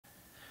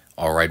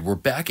All right, we're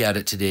back at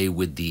it today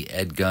with the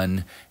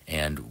Edgun,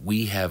 and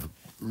we have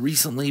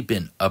recently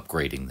been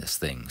upgrading this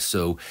thing.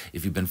 So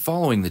if you've been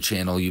following the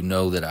channel, you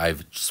know that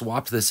I've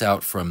swapped this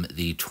out from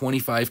the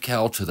 25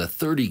 cal to the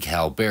 30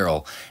 cal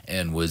barrel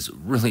and was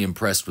really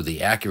impressed with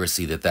the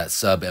accuracy that that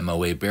SUB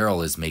MOA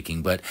barrel is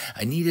making, but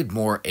I needed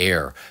more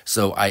air.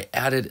 So I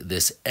added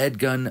this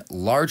Edgun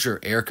larger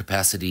air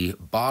capacity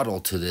bottle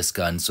to this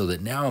gun so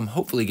that now I'm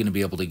hopefully going to be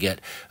able to get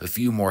a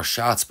few more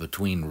shots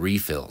between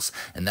refills.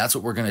 And that's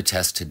what we're going to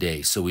test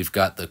today. So we've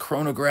got the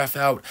chronograph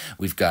out,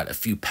 we've got a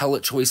few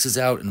pellet choices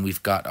out, and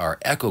we've got our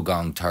Echo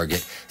Gong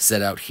target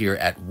set out here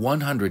at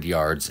 100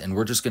 yards, and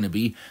we're just going to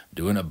be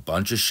doing a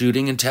bunch of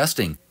shooting and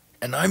testing.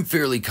 And I'm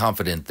fairly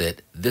confident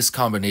that this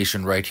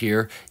combination right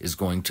here is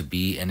going to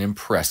be an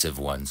impressive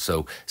one.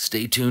 So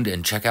stay tuned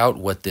and check out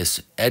what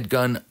this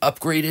Edgun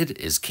upgraded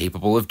is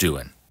capable of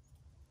doing.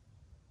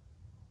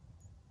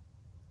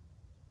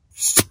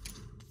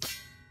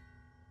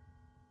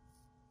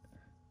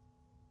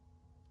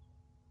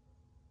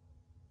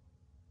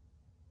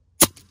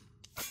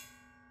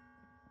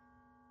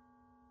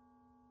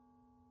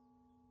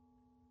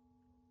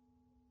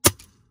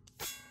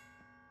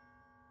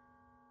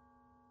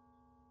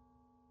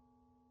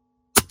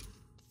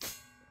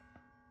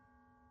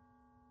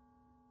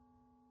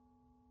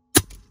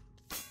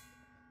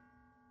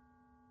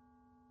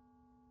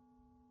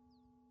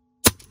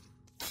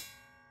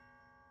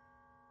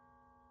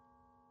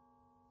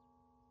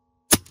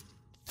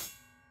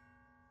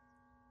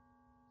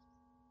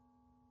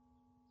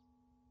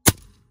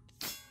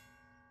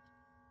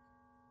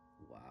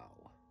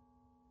 Wow.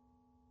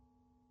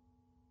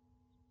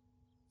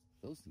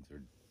 Those things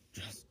are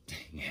just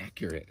dang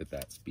accurate at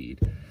that speed.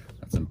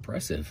 That's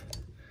impressive.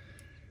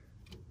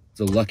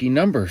 It's a lucky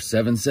number,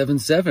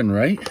 777,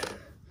 right?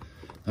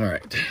 All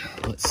right,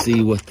 let's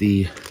see what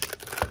the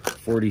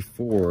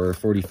 44 or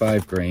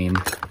 45 grain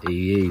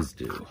AEAs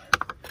do.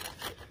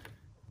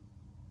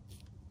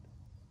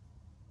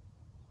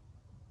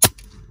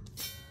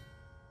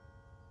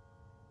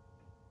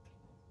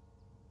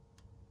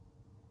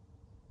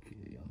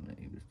 Okay, I'm gonna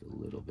aim just a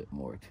little bit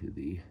more to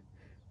the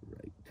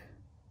right.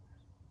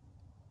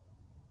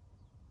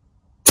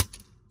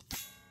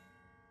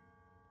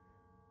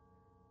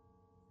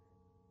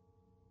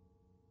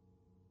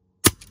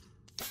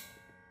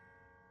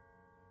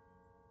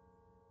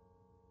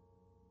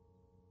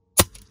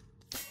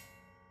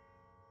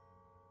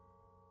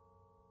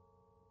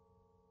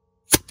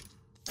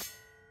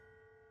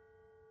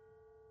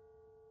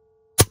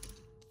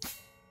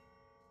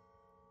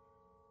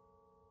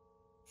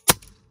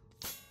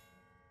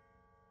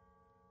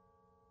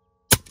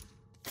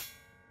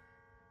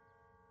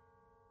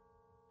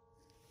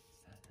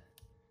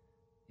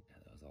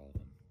 All of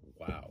them.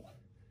 Wow.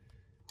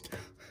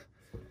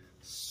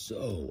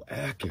 So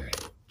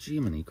accurate.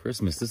 Jiminy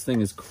Christmas. This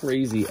thing is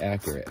crazy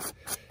accurate.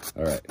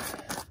 All right.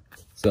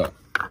 So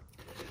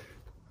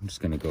I'm just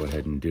going to go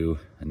ahead and do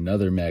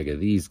another mag of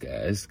these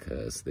guys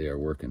because they are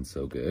working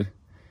so good.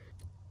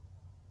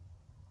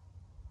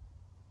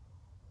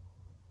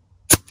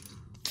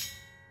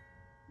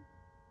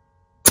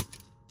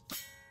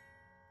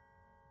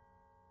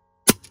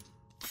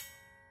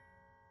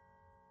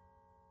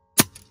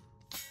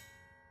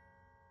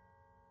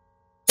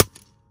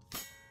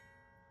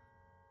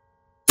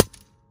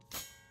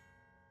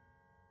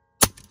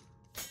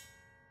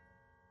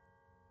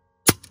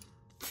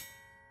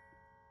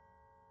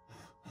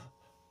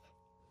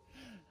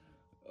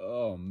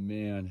 Oh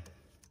man,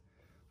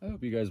 I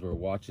hope you guys were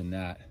watching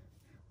that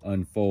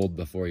unfold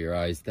before your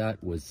eyes.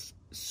 That was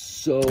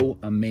so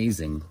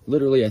amazing.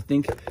 Literally, I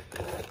think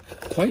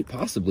quite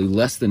possibly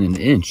less than an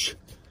inch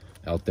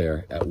out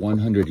there at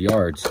 100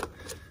 yards.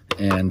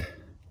 And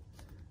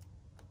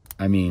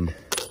I mean,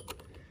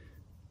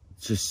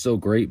 it's just so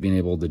great being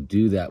able to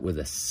do that with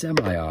a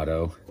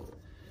semi-auto,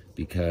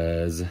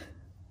 because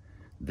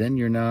then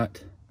you're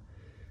not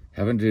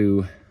having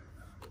to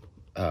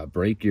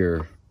break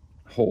your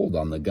hold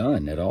on the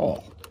gun at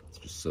all. It's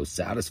just so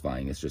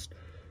satisfying. It's just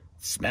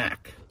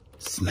smack,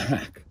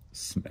 smack,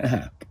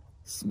 smack,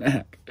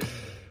 smack.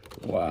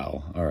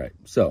 Wow. All right,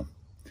 so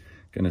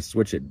gonna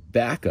switch it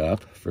back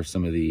up for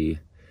some of the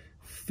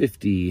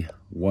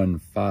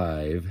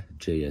 50-1.5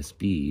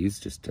 JSBs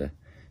just to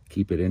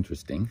keep it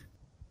interesting.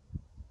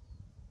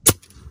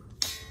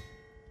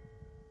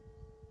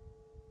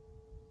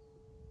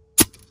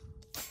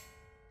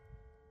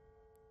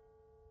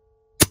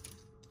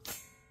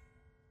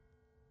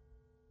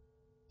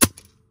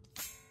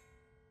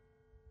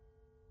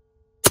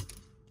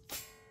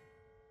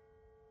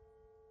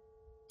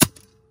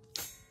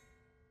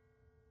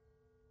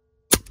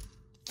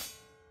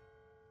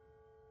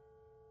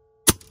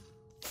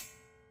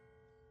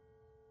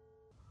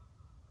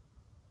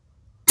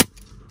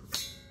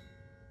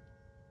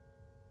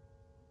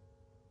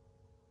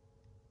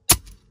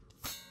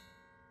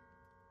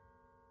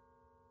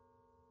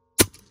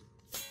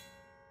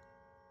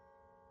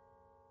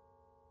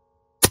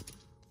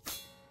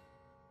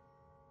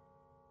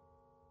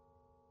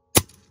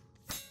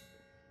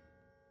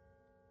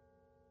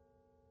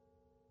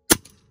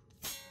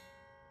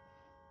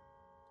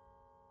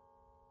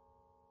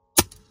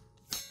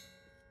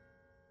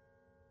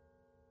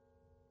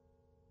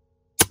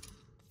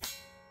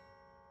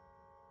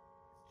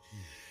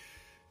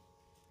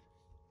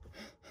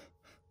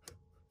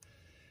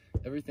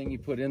 everything you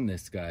put in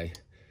this guy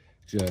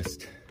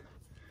just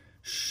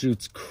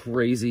shoots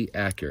crazy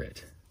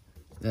accurate.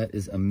 That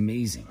is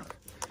amazing.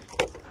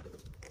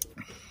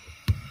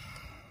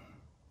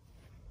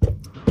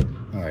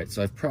 All right,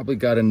 so I've probably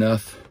got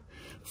enough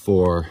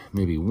for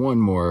maybe one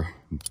more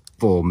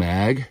full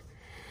mag.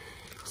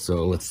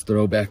 So let's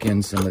throw back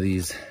in some of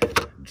these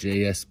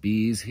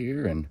JSBs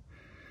here and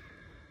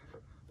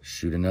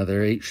shoot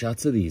another 8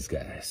 shots of these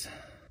guys.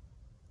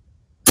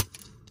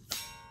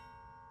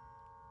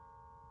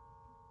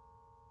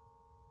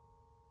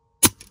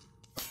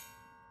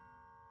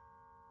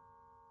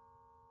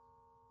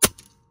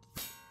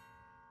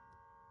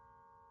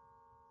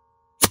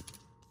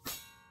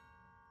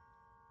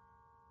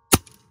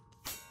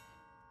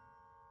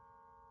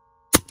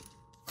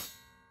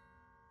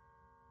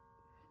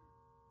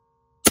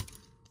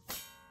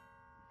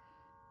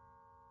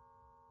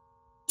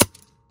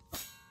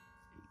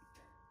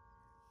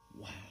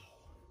 Wow.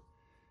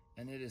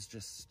 And it is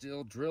just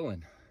still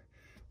drilling.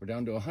 We're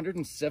down to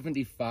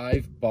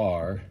 175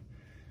 bar,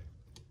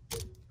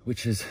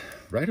 which is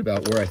right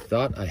about where I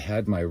thought I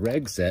had my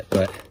reg set,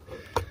 but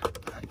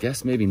I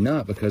guess maybe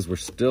not, because we're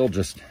still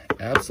just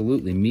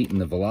absolutely meeting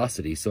the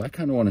velocity. So I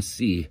kind of want to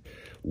see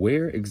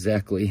where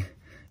exactly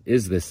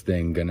is this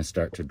thing going to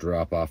start to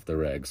drop off the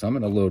reg. So I'm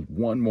going to load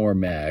one more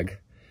mag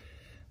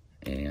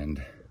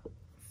and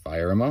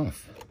fire them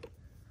off.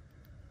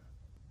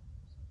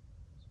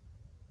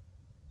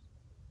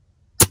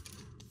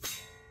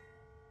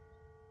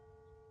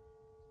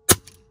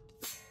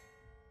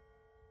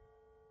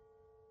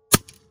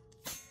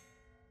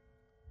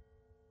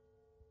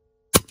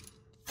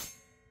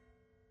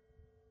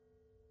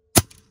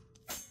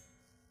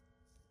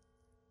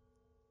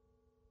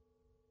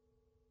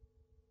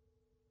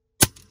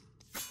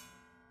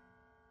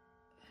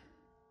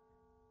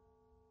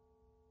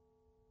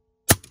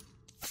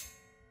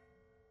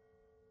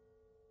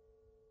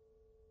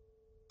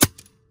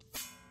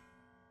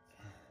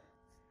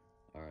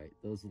 All right,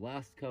 those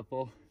last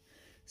couple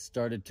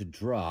started to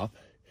drop.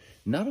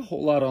 Not a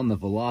whole lot on the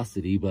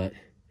velocity, but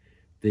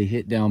they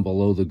hit down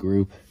below the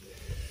group.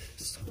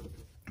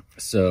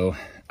 So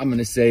I'm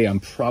gonna say I'm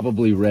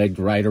probably regged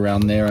right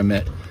around there. I'm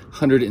at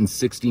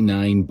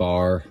 169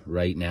 bar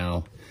right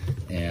now,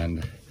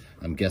 and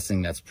I'm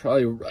guessing that's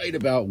probably right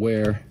about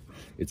where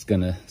it's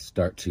gonna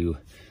start to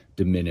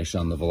diminish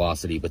on the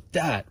velocity. But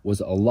that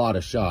was a lot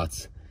of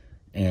shots,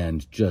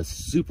 and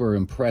just super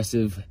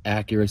impressive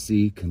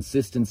accuracy,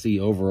 consistency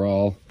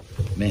overall.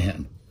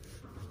 Man,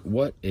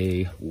 what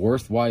a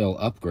worthwhile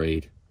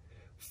upgrade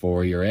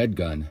for your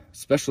Edgun,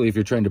 especially if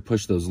you're trying to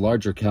push those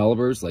larger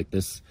calibers like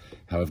this.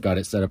 How I've got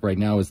it set up right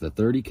now is the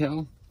 30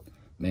 cal.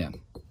 Man,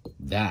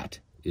 that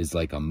is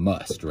like a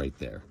must right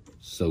there.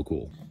 So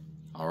cool.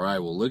 All right,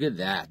 well, look at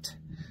that.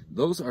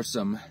 Those are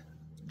some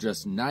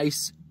just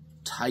nice,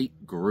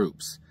 tight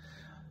groups.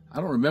 I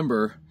don't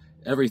remember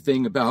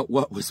everything about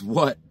what was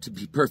what, to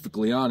be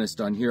perfectly honest,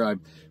 on here.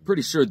 I'm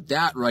pretty sure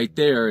that right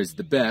there is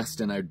the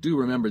best, and I do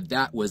remember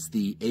that was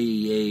the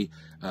AEA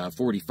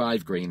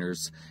 45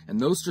 grainers, and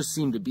those just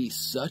seem to be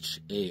such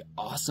a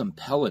awesome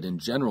pellet in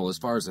general. As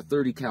far as a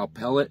 30 cal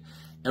pellet,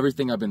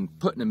 everything I've been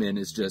putting them in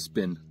has just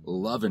been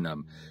loving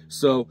them.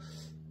 So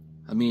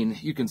I mean,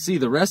 you can see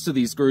the rest of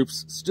these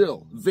groups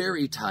still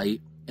very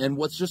tight, and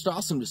what's just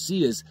awesome to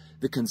see is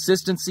the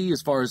consistency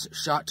as far as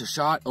shot to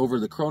shot over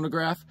the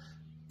chronograph.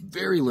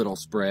 Very little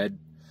spread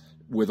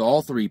with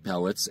all 3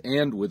 pellets,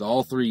 and with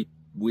all 3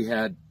 we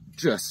had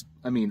just,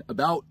 I mean,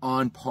 about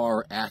on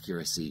par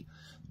accuracy,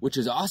 which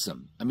is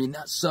awesome. I mean,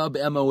 that SUB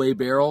MOA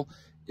barrel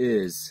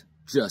is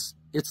just,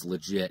 it's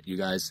legit, you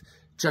guys.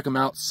 Check them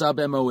out, SUB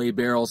MOA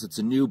barrels. It's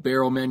a new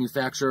barrel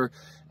manufacturer,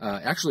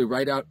 actually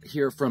right out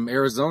here from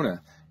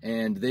Arizona,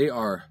 and they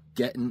are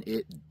getting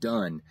it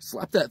done.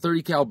 Slap that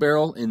 30 cal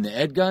barrel in the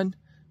Edgun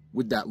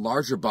with that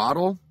larger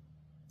bottle,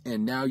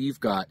 and now you've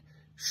got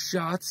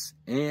shots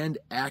and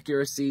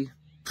accuracy.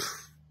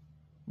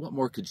 What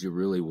more could you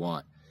really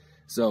want?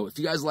 So if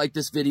you guys like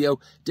this video,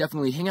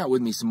 definitely hang out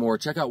with me some more.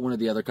 Check out one of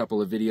the other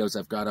couple of videos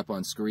I've got up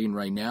on screen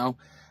right now.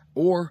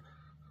 Or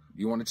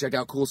you want to check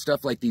out cool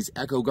stuff like these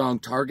Echo Gong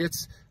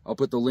Targets, I'll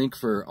put the link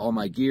for all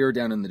my gear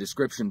down in the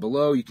description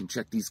below. You can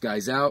check these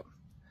guys out.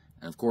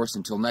 And of course,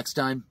 until next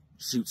time,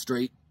 shoot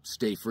straight,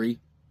 stay free.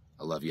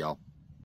 I love y'all.